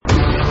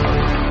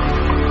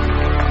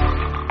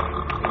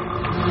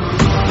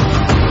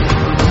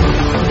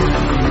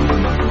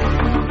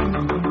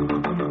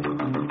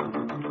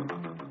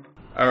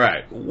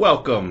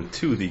Welcome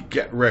to the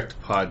Get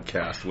Wrecked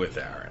podcast with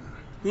Aran.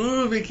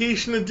 Ooh,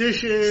 vacation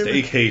edition.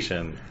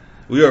 Staycation.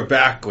 We are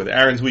back with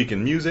Aran's Week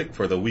in Music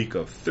for the week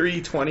of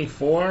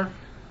 3/24.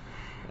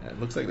 It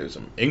looks like there's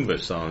some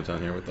English songs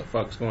on here. What the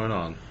fuck's going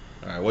on?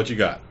 Alright, what you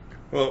got?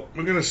 Well,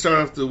 we're going to start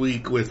off the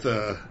week with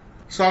a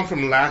song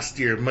from last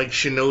year, Mike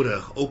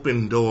Shinoda,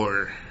 Open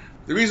Door.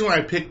 The reason why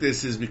I picked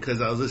this is because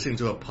I was listening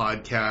to a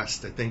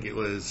podcast. I think it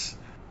was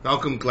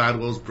Malcolm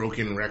Gladwell's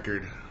Broken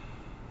Record.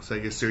 So I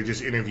guess they're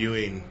just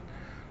interviewing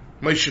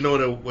Mike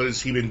Shinoda. What has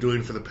he been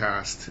doing for the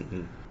past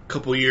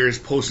couple years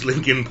post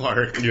Linkin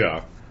Park?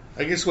 Yeah.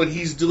 I guess what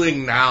he's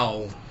doing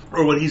now,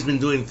 or what he's been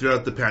doing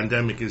throughout the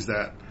pandemic, is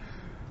that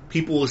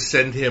people will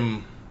send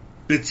him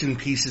bits and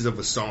pieces of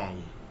a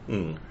song,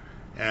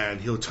 and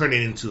he'll turn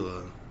it into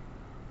a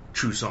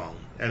true song.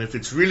 And if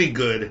it's really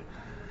good,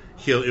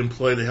 he'll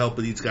employ the help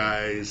of these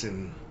guys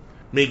and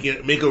make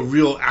a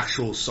real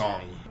actual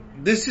song.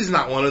 This is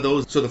not one of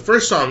those. So the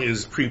first song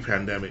is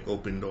pre-pandemic,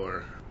 Open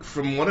Door,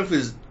 from one of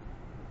his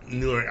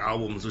newer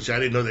albums, which I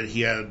didn't know that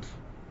he had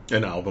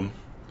an album.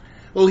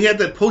 Well, he had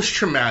that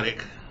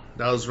Post-Traumatic.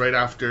 That was right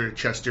after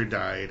Chester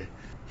died.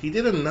 He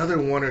did another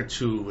one or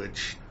two,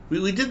 which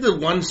we did the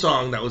one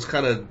song that was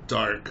kind of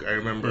dark, I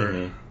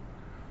remember.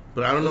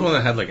 But I don't know. The one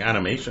that had like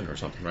animation or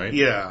something, right?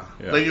 Yeah.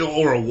 Like,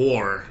 or a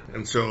war.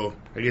 And so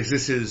I guess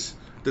this is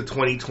the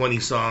 2020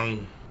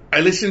 song. I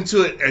listened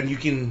to it and you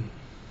can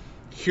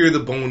hear the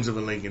bones of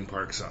a Linkin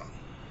Park song.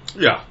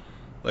 Yeah.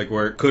 Like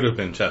where it could have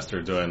been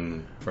Chester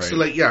doing,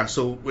 right?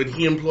 So when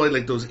he employed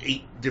like those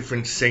 8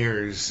 different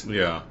singers,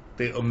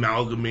 they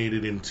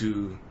amalgamated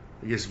into,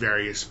 I guess,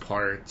 various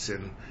parts,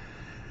 and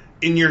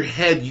in your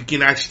head you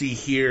can actually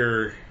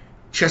hear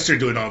Chester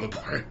doing all the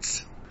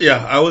parts.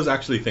 Yeah, I was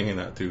actually thinking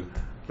that too.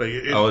 Like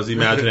I was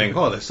imagining,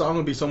 this song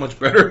would be so much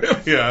better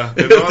if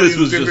this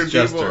was just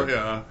Chester.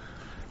 Yeah.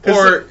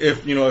 Or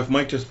if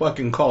Mike just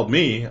fucking called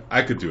me,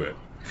 I could do it.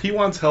 If he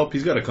wants help,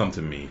 he's got to come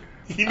to me.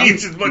 He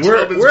needs as much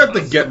help as We're possible.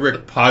 at the Get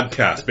Rick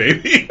podcast,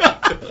 baby.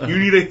 You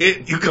need a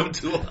hit, you come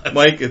to us.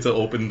 Mike, it's an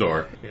open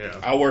door. Yeah.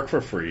 I'll work for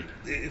free.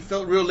 It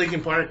felt real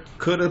Linkin Park.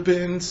 Could have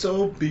been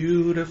so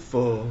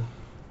beautiful.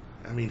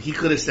 I mean, he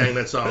could have sang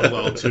that song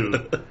well, too.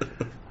 It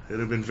would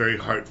have been very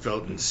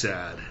heartfelt and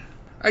sad.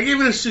 I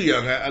gave it a Soo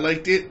Young. I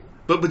liked it.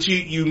 But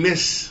you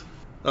miss...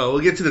 Oh,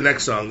 we'll get to the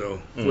next song,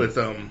 though. With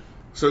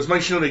So it's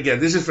Mike Shinoda again.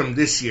 This is from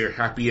this year,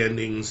 Happy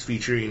Endings,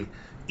 featuring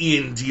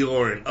Ian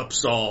Dior and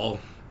Upsall.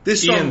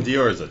 This song, Ian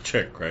Dior is a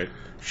chick, right?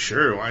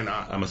 Sure, why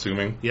not? I'm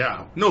assuming.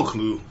 Yeah, no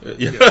clue.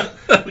 Yeah.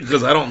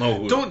 Because I don't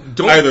know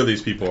who either of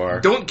these people are.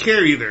 Don't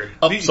care either.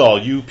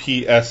 Upsall,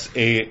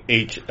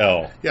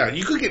 Upsahl. Yeah,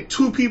 you could get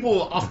 2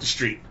 people off the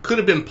street. Could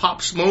have been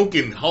Pop Smoke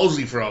and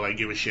Halsey for all I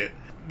give a shit.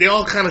 They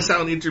all kind of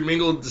sound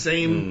intermingled the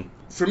same.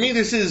 For me,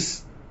 this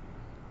is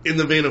in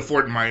the vein of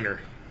Fort Minor.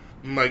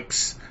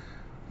 Mike's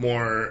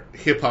more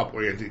hip-hop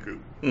oriented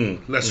group.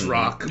 Less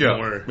rock,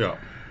 more... Yeah.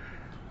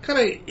 Kind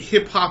of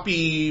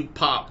hip-hoppy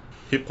pop.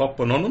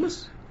 Hip-hop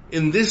Anonymous?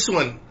 In this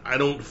one, I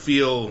don't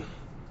feel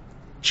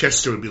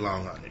Chester would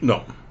belong on it.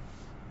 No,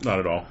 not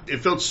at all. It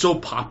felt so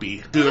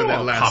poppy doing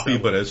that last poppy,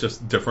 album. But it's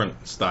just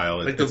different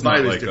style. Like the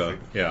vibe is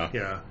different.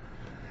 Yeah.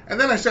 And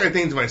then I started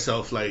thinking to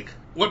myself, like,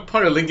 what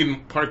part of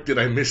Linkin Park did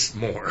I miss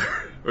more?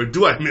 Or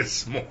do I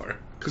miss more?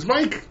 Because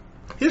Mike...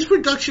 His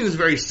production is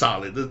very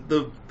solid.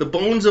 The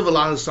bones of a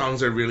lot of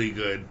songs are really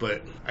good,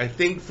 but I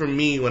think for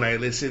me, when I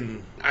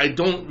listen, I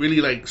don't really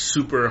like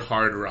super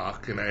hard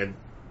rock, and I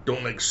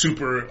don't like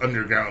super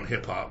underground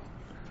hip-hop.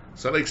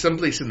 So I like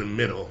someplace in the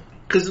middle.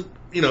 Because,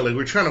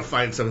 we're trying to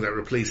find something that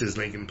replaces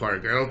Linkin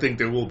Park. I don't think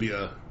there will be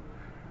a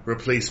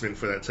replacement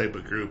for that type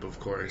of group,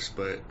 of course,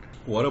 but...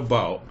 What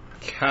about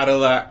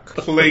Cadillac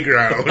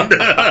Playground?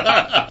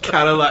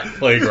 Cadillac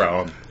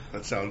Playground.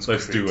 That sounds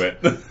Let's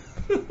great. do it.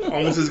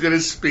 Almost as good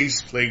as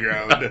Space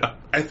Playground.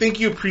 I think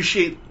you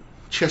appreciate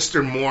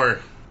Chester more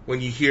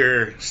when you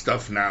hear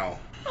stuff now.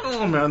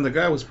 Oh man, the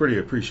guy was pretty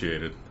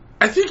appreciated.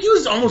 I think he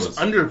was almost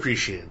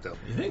underappreciated though.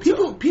 You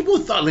think people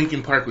thought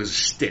Linkin Park was a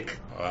stick.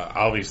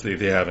 Obviously,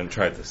 they haven't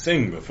tried to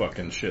sing the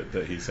fucking shit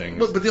that he sings.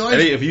 But they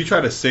always, if you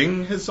try to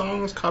sing his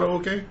songs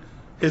karaoke,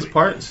 his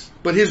parts,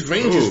 but his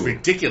range is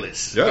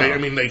ridiculous. Yeah. Right? I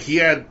mean, like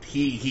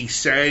he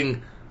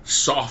sang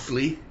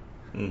softly,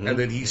 and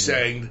then he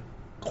sang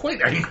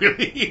quite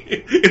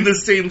angrily in the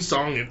same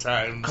song at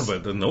times. Oh,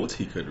 but the notes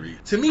he could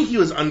read. To me, he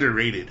was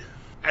underrated.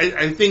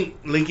 I think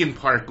Linkin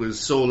Park was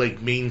so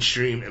like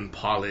mainstream and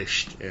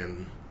polished,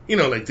 and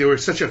they were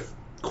such a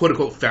quote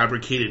unquote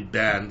fabricated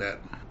band that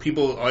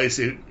people always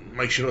say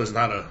Mike Shinoda is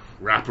not a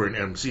rapper and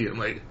MC. I'm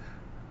like,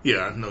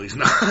 yeah, no, he's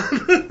not.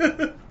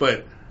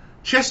 But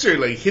Chester,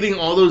 like hitting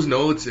all those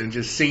notes and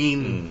just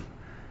singing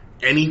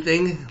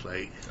anything,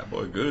 like that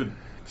boy good.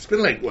 It's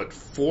been like, what,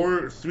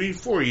 4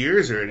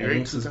 years already, right?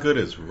 Almost as good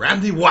as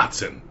Randy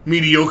Watson.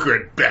 Mediocre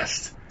at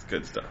best. It's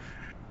good stuff.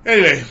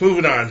 Anyway,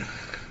 moving on.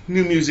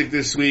 New music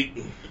this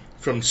week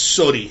from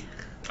Sodi.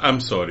 I'm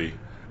Sodi.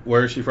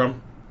 Where is she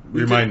from?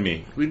 Remind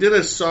me. We did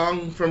a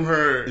song from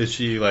her. Is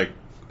she, like,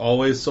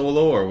 always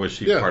solo, or was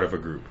she part of a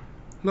group?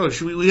 No,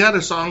 we had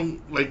a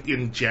song like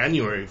in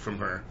January from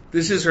her.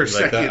 This is her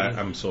second.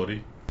 I'm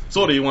sorry.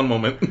 Sorry, one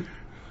moment.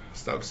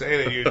 Stop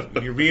saying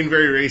it. You're being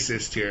very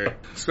racist here,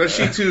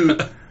 especially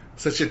to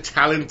such a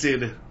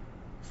talented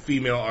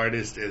female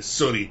artist as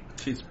Sori.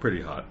 She's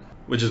pretty hot,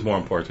 which is more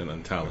important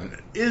than talent.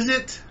 Is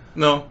it?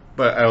 No,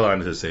 but I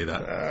wanted to say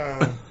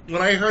that.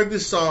 When I heard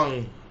this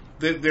song,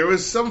 there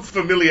was some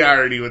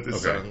familiarity with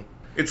this song.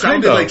 It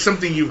sounded like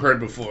something you've heard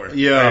before.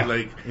 Yeah,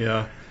 right?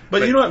 yeah.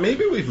 But you know what?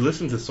 Maybe we've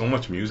listened to so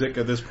much music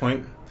at this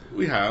point.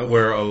 We have.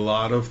 Where a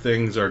lot of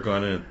things are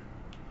going to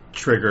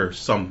trigger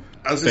some.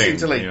 I was listening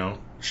to like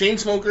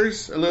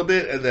Chainsmokers a little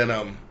bit, and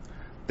then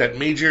that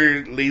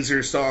Major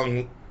Lazer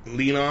song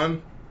 "Lean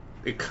On."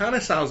 It kind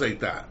of sounds like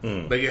that.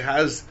 Like it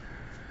has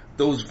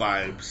those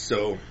vibes.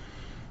 So,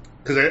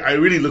 because I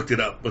really looked it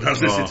up when I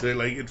was listening to it,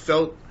 like it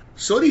felt.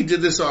 Sodi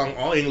did this song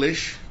all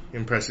English,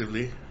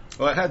 impressively.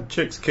 Well, it had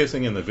chicks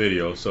kissing in the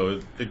video, so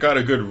it got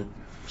a good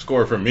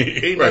score from me.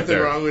 Ain't right nothing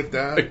there. wrong with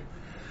that.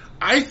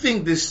 I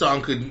think this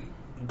song could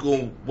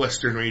go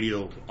Western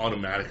radio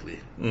automatically.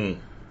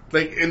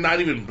 Like, and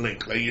not even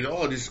blink. Like, you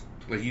just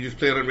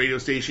play it on a radio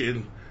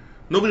station.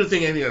 Nobody would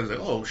think anything. I was like,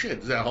 oh shit,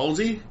 is that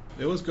Halsey?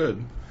 It was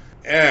good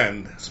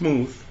and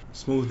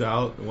smoothed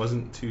out. It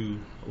wasn't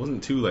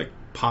too like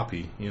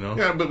poppy, you know.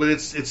 Yeah, but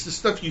it's the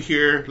stuff you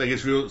hear. Like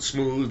it's real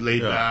smooth,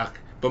 laid back.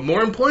 But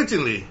more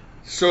importantly,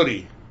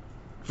 Sodi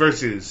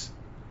versus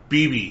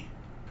BB.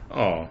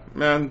 Oh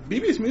man,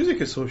 BB's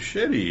music is so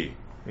shitty.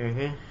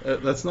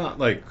 That's not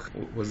like.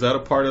 Was that a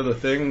part of the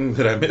thing?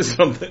 Did I miss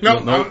something? No.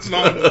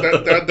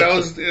 That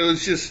was. It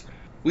was just.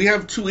 We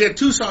had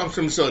two songs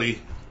from Sodi.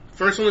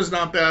 First one was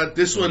not bad.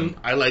 This one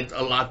I liked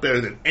a lot better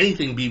than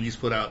anything BB's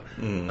put out,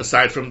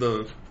 aside from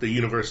the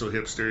Universal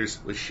Hipsters,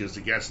 which she was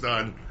a guest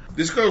on.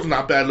 This girl's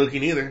not bad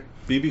looking either.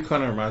 BB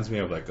kind of reminds me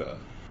of like a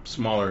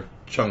smaller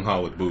Chung Ha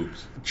with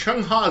boobs.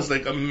 Chung Ha is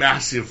like a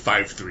massive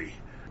 5'3".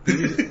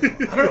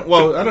 I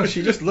don't know.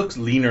 She just looks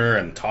leaner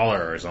and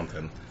taller or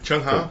something.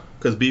 Chung Ha?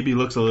 Because BB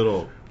looks a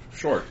little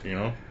short, you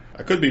know?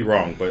 I could be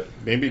wrong, but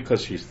maybe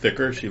because she's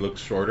thicker, she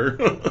looks shorter.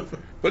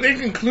 But in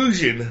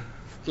conclusion,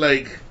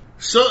 like,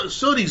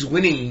 Sodi's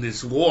winning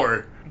this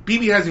war.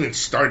 BB hasn't even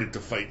started to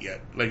fight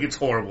yet. Like, it's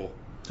horrible.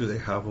 Do they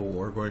have a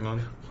war going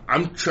on?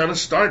 I'm trying to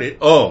start it.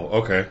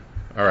 Oh, okay.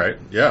 All right.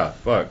 Yeah,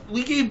 fuck.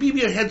 We gave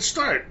BB a head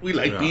start. We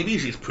like BB.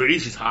 She's pretty.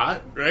 She's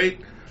hot, right?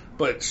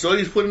 But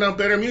Sodi's putting out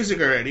better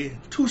music already.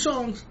 2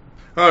 songs.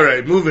 All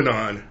right, moving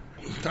on.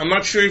 I'm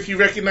not sure if you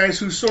recognize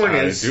who Sorn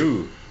is. I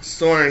do.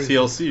 Sorn.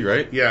 CLC,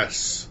 right?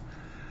 Yes.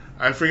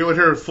 I forget what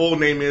her full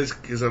name is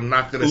because I'm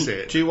not going to say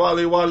it. Uchi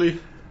Wally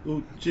Wally.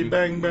 Uchi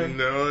Bang Bang.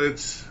 No,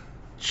 it's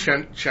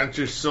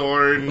Chanter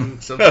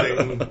Sorn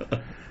something.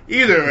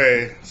 Either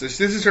way, so this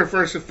is her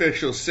first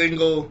official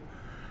single,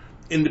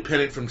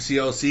 independent from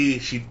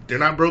CLC. They're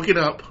not broken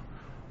up.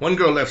 One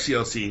girl left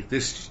CLC.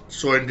 This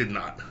Sorn did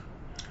not.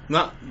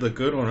 Not the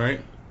good one,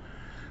 right?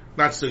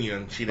 Not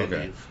Sungyeon. She didn't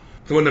leave.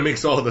 The one that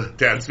makes all the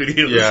dance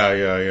videos.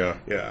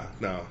 Yeah,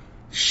 no.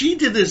 She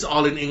did this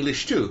all in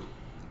English, too.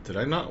 Did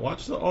I not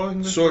watch the all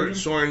English?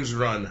 Sorn's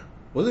Run.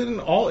 Was it in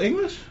all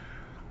English?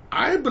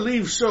 I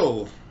believe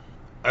so.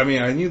 I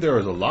mean, I knew there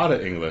was a lot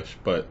of English,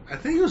 but... I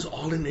think it was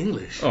all in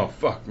English. Oh,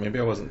 fuck. Maybe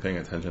I wasn't paying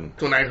attention.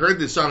 When I heard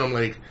this song, I'm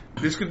like,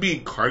 this could be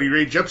Carly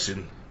Rae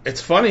Jepsen.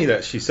 It's funny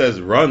that she says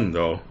run,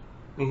 though.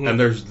 And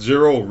there's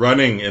 0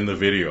 running in the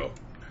video.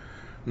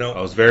 No.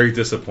 I was very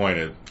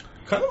disappointed.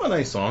 Kind of a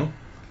nice song.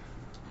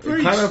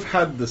 It kind of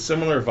had the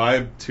similar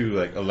vibe to,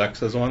 like,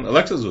 Alexa's one.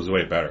 Alexa's was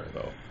way better,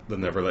 though,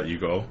 than Never Let You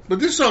Go. But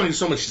this song is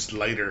so much just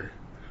lighter.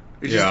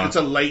 It's it's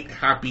a light,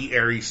 happy,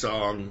 airy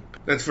song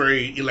that's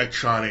very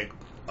electronic,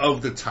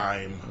 of the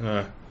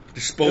time,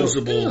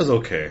 disposable. It was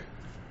okay.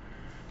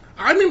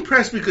 I'm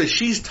impressed because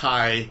she's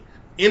Thai,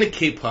 in a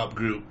K-pop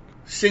group,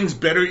 sings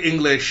better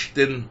English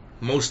than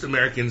most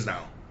Americans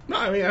now. No,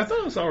 I mean, I thought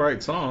it was an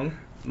alright song.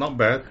 Not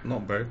bad.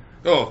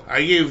 Oh,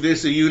 I gave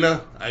this a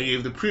Yuna. I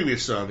gave the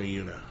previous song a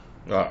Yuna.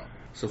 Oh.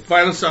 So,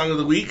 final song of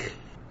the week.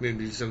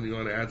 Maybe you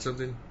want to add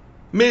something?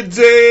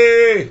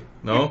 Midday!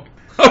 No?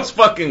 I was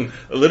fucking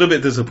a little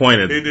bit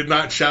disappointed. They did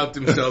not shout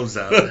themselves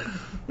out.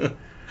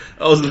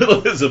 I was a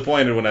little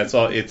disappointed when I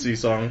saw Itzy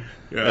song.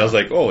 Yeah. I was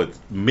like, oh, it's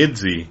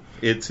Midzy.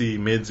 Itzy,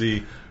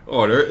 Midzy.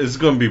 Oh, it's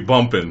going to be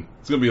bumping.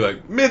 It's going to be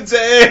like,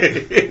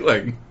 Midzy!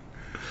 like, and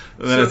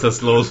then it's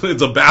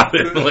a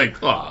ballad.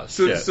 like, oh,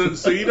 shit.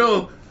 So you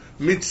know,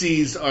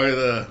 Mitzies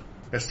are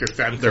that's their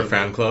fan club. Their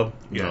fan club?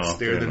 Yes, no,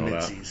 they're the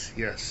Mitzies.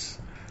 Yes.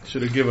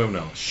 Should have given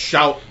them a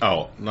shout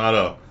out, not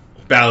a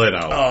ballad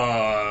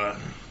out.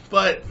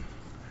 But,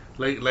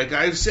 like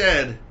I've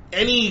said,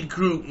 any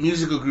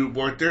musical group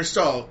worth their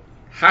salt,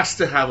 has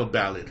to have a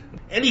ballad.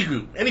 Any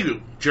group.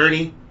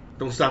 Journey,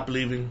 Don't Stop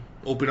Believing,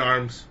 Open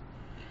Arms,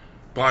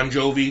 Bon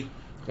Jovi,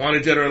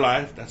 Wanted Dead or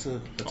Alive. That's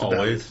a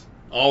ballad.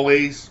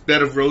 Always.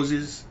 Bed of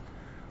Roses.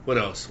 What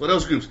else? What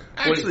else groups?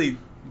 Actually,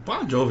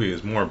 Bon Jovi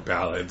is more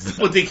ballads.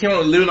 But they came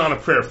out Living on a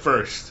Prayer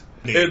first.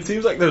 It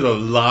seems like there's a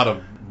lot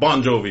of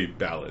Bon Jovi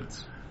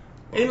ballads.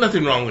 Ain't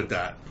nothing wrong with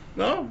that.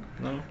 No.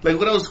 Like,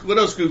 what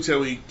else groups have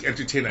we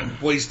entertained at?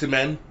 Boys to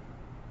Men?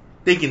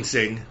 They can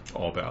sing.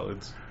 All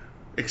ballads.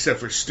 Except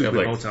for stupid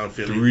like Motown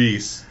Philly. 3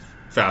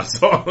 fast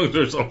songs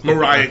or something.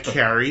 Mariah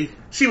Carey.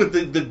 See,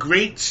 with the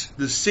greats,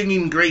 the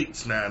singing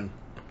greats, man.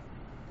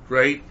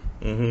 Right?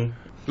 Mm-hmm.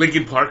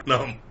 Linkin Park,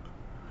 Numb.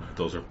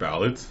 Those are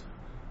ballads?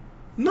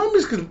 Numb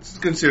is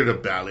considered a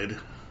ballad.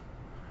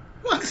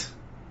 What?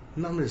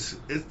 Numb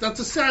that's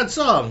a sad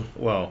song.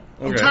 Well,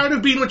 okay. I'm tired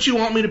of being what you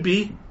want me to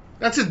be.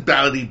 That's a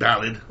ballady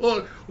ballad.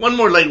 Well, One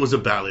More Light was a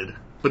ballad.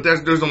 But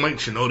there's no Mike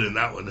Shinoda in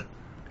that one.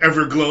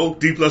 Everglow,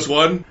 D+1.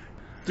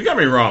 Don't get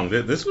me wrong.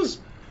 It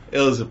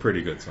was a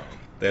pretty good song.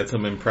 They had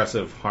some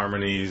impressive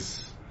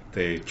harmonies.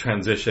 They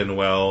transitioned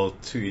well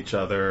to each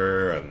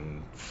other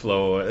and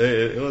flow.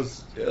 It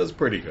was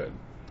pretty good.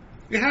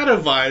 It had a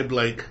vibe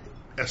like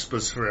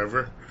Espas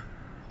Forever,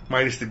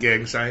 minus the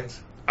gang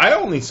signs. I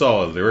only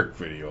saw a lyric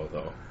video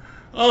though.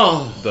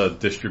 Oh, the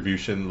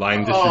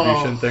line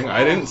distribution thing.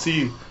 I didn't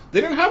see.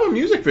 They didn't have a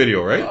music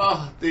video, right?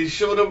 Oh, they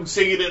showed them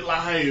singing it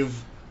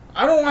live.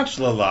 I don't watch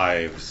the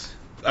lives.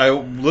 I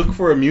look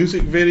for a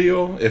music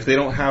video. If they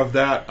don't have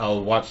that,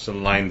 I'll watch the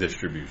line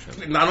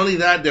distribution. Not only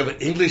that, they have an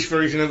English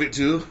version of it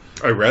too.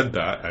 I read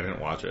that. I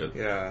didn't watch it.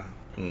 Yeah.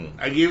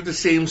 I gave the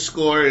same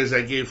score as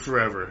I gave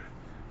Forever.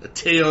 A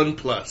Teon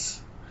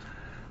Plus.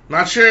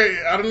 Not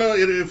sure, I don't know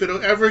if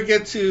it'll ever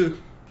get to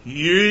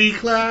Yuri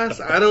class.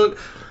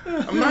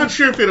 I'm not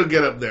sure if it'll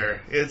get up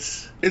there.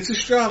 It's a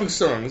strong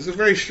song. It's a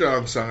very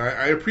strong song.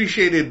 I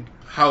appreciated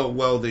how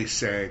well they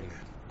sang.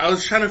 I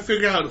was trying to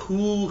figure out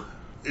who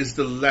is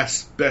the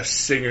best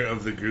singer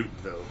of the group,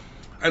 though.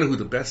 I know who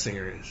the best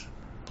singer is.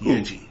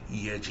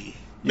 Yeji.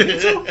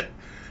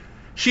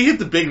 She hit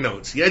the big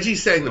notes. Yeji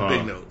sang the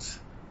big notes.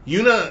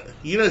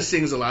 Yuna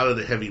sings a lot of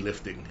the heavy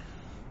lifting.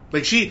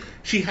 Like she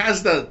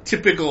has the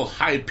typical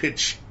high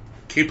pitch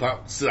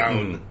K-pop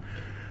sound.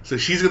 So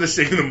she's gonna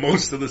sing the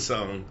most of the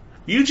song.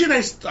 Yujin,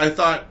 I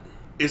thought,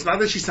 it's not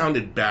that she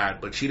sounded bad,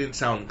 but she didn't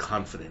sound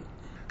confident.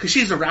 Because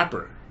she's a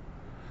rapper.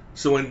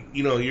 So when,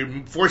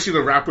 you're forcing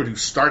a rapper to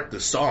start the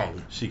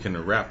song. She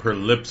can rap her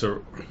lips.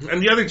 And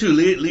the other two,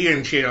 Lia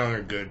and Cheong,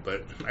 are good,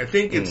 but I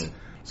think it's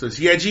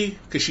Yeji,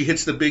 because she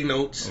hits the big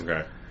notes.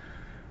 Okay.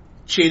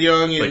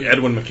 Cheong and... Like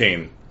Edwin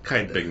McCain.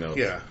 Kind of. Big notes.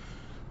 Yeah.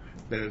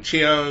 Then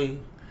Cheong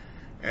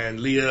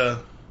and Lia.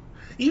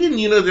 Even,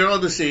 they're all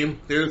the same.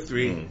 They're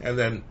 3. And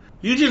then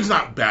Yujin's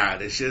not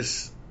bad. It's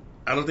just,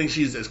 I don't think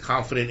she's as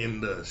confident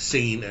in the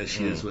singing as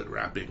she is with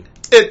rapping.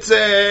 That's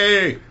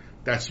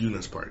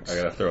Yuna's part. I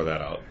gotta throw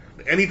that out.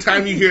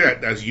 Anytime you hear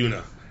that, that's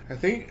Yuna. I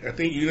think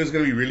Yuna's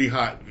gonna be really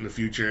hot in the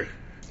future.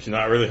 She's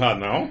not really hot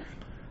now?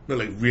 No,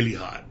 like really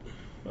hot.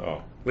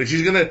 Oh. Like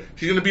she's gonna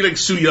be like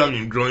Soo Young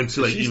and growing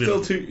to like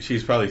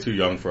she's probably too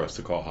young for us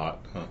to call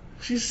hot, huh?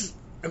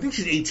 I think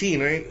she's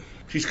 18, right?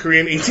 She's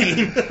Korean 18.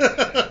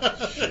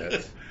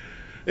 Shit.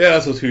 Yeah,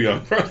 that's too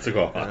young for us to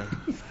call hot.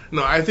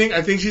 No, I think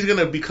she's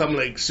gonna become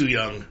like Soo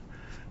Young,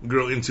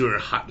 grow into her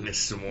hotness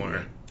some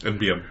more. And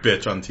be a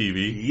bitch on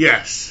TV?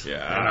 Yes. Yeah.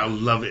 And I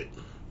love it.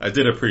 I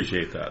did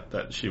appreciate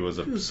that she was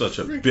such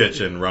a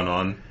bitch and run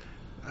on.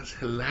 That's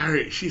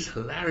hilarious. She's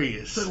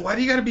hilarious. So why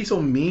do you gotta be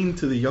so mean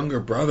to the younger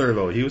brother,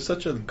 though? He was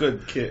such a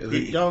good kid.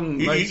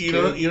 Nice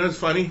kid. You know what's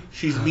funny?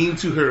 She's mean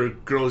to her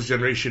Girls'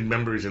 Generation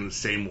members in the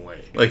same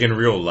way. Like in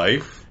real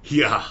life?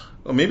 Yeah.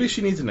 Well, maybe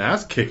she needs an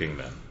ass kicking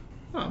then.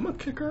 Oh, I'm gonna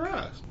kick her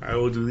ass. I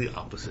will do the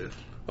opposite.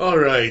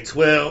 Alright,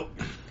 well,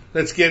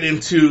 let's get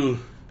into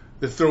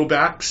the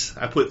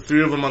throwbacks. I put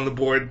 3 of them on the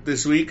board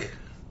this week.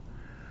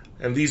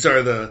 And these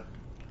are the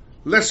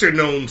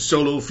lesser-known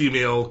solo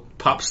female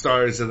pop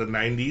stars of the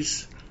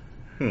 90s.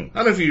 I don't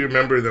know if you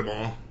remember them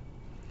all.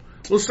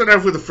 We'll start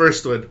off with the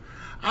first one.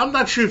 I'm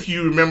not sure if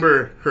you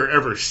remember her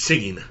ever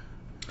singing.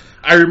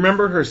 I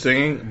remember her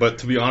singing, but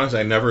to be honest,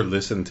 I never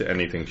listened to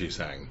anything she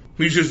sang.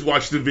 You just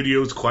watched the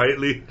videos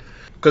quietly?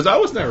 Because I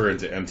was never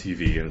into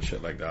MTV and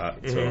shit like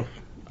that, so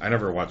I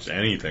never watched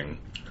anything.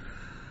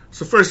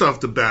 So first off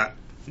the bat,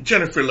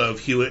 Jennifer Love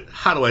Hewitt,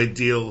 How Do I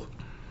Deal?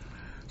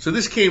 So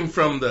this came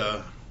from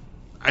the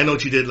I Know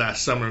What You Did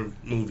Last Summer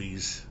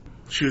movies.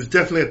 She was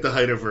definitely at the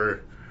height of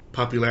her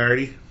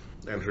popularity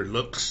and her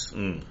looks.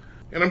 And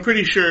I'm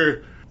pretty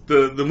sure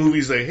the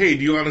movie's like, hey,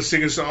 do you want to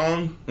sing a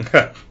song?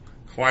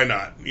 Why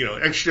not?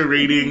 Extra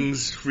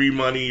ratings, free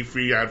money,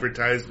 free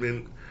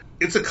advertisement.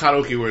 It's a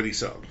karaoke-worthy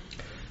song.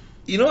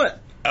 You know what?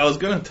 I was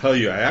going to tell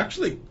you, I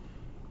actually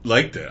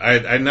liked it.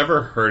 I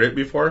never heard it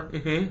before.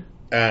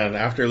 And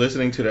after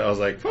listening to it, I was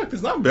like, fuck,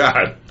 it's not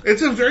bad.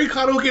 It's a very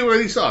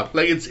karaoke-worthy song.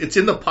 Like, it's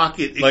in the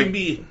pocket. It can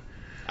be...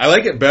 I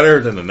like it better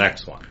than the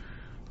next one.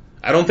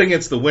 I don't think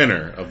it's the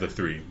winner of the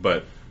 3,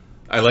 but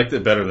I liked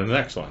it better than the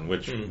next one,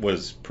 which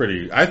was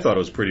I thought it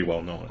was pretty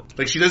well known.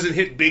 Like, she doesn't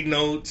hit big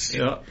notes,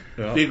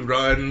 big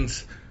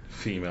runs.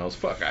 Females,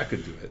 fuck, I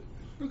could do it.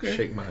 Okay.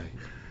 Shake my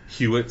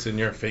Hewitts in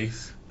your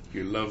face.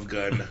 Your love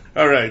gun.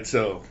 Alright,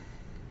 so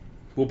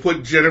we'll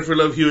put Jennifer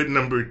Love Hewitt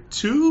number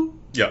 2.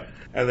 Yeah.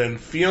 And then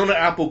Fiona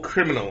Apple,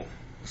 Criminal.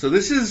 So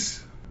this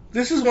is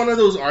one of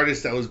those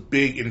artists that was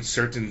big in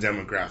certain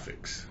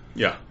demographics.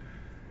 Yeah.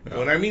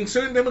 When I mean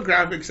certain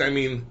demographics, I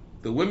mean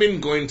the women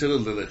going to the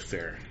Lilith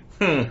Fair.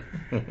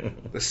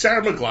 The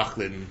Sarah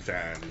McLachlan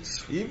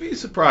fans. You'd be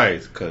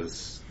surprised,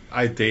 because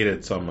I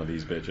dated some of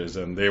these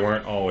bitches, and they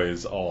weren't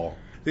always all.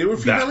 They were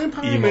female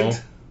empowerment. Emo.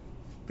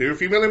 They were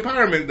female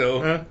empowerment,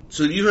 though.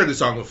 So you heard the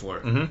song before.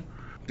 Mm-hmm.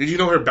 Did you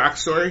know her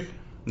backstory?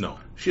 No.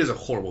 She has a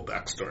horrible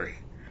backstory.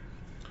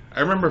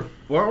 I remember,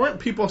 weren't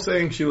people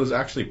saying she was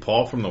actually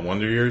Paul from the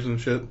Wonder Years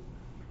and shit?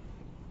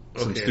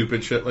 Some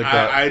stupid shit like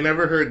that. I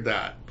never heard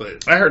that,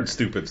 but I heard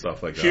stupid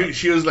stuff like that.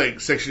 She was like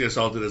sexually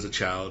assaulted as a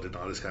child and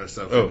all this kind of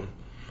stuff. Oh,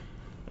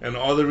 and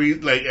all the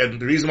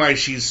and the reason why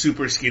she's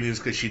super skinny is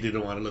because she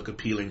didn't want to look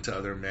appealing to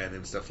other men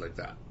and stuff like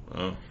that.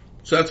 Oh,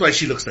 so that's why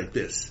she looks like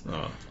this.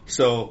 Oh,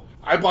 so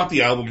I bought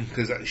the album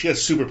because she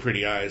has super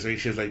pretty eyes. Right?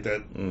 She has like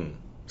that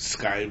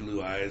sky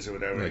blue eyes or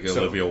whatever, like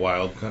Olivia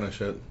Wilde kind of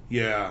shit.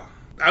 Yeah.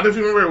 I don't know if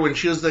you remember when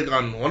she was like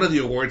on one of the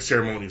award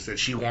ceremonies that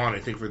she won, I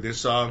think, for this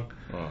song.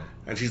 Oh.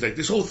 And she's like,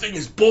 this whole thing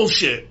is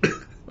bullshit.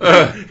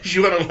 She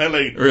went on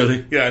like...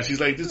 Really? Yeah, she's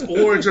like, these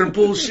awards are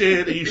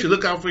bullshit and you should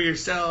look out for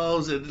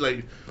yourselves and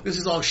like, this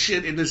is all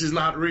shit and this is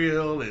not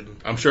real.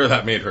 And I'm sure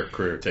that made her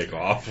career take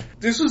off.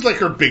 This was like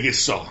her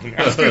biggest song.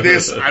 After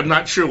this, I'm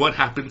not sure what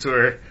happened to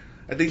her.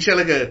 I think she had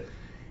like a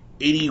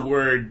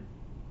 80-word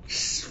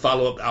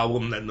follow-up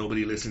album that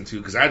nobody listened to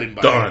because I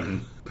didn't buy it.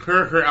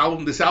 Her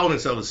album, this album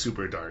itself is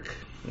super dark.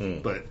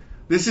 But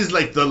this is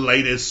like the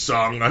lightest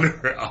song on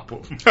her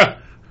album.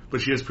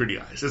 But she has pretty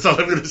eyes. That's all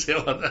I'm going to say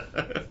about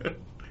that.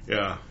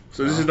 Yeah.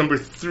 So this is number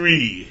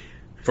 3.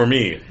 For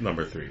me,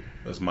 number 3.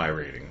 That's my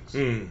ratings.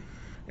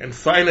 And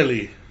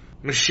finally,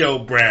 Michelle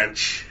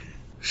Branch.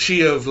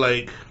 She of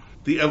like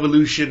the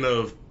evolution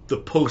of the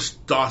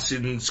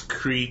post-Dawson's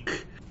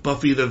Creek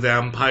Buffy the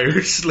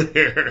Vampire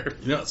Slayer.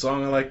 You know what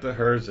song I like to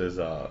hers is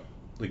The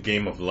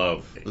Game of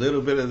Love. A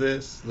little bit of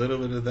this, a little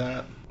bit of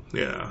that.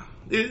 Yeah.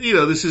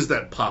 This is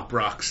that pop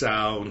rock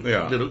sound.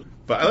 Yeah.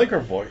 But I like her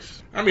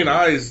voice. I mean,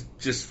 I always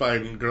just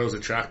find girls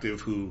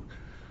attractive who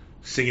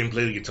sing and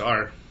play the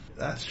guitar.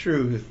 That's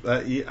true.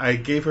 I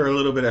gave her a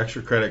little bit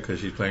extra credit because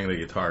she's playing the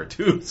guitar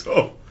too,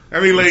 so... I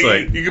mean,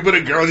 like, you could put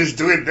a girl just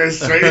doing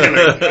this, right? Like,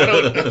 I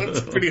don't know,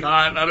 it's pretty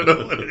hot. I don't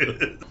know what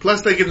it is.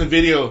 Plus, like, in the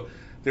video,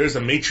 there's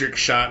a Matrix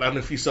shot. I don't know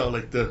if you saw,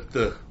 like,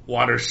 the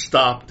water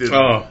stopped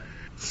and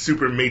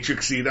super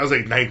Matrixy. That was,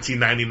 like,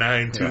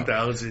 1999,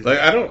 2000. Like,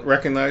 I don't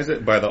recognize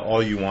it by the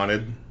All You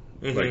Wanted.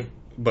 Mm-hmm. Like,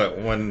 but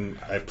when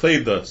I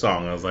played the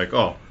song, I was like,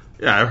 oh,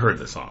 yeah, I've heard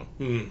this song.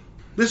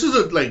 This was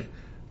a,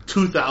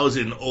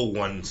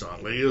 2001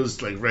 song. Like, it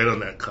was, like, right on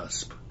that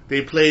cusp.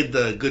 They played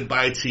the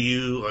Goodbye to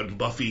You on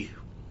Buffy.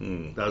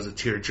 That was a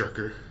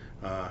tearjerker.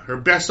 Her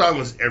best song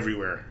was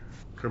Everywhere.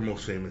 Her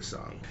most famous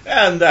song.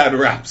 And that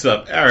wraps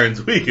up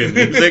Aran's Weekend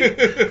Music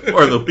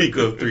for the week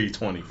of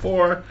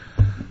 3/24.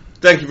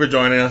 Thank you for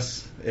joining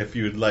us. If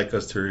you'd like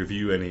us to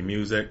review any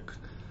music,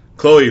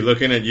 Chloe,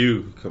 looking at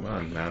you. Come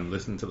on, man.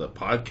 Listen to the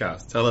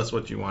podcast. Tell us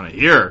what you want to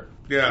hear.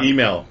 Yeah.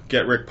 Email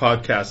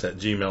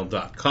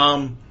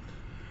getrickpodcast@gmail.com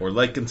or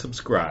like and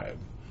subscribe.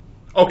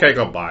 Okay,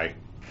 goodbye.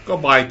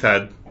 Goodbye,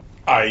 Ted.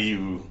 Are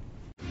you...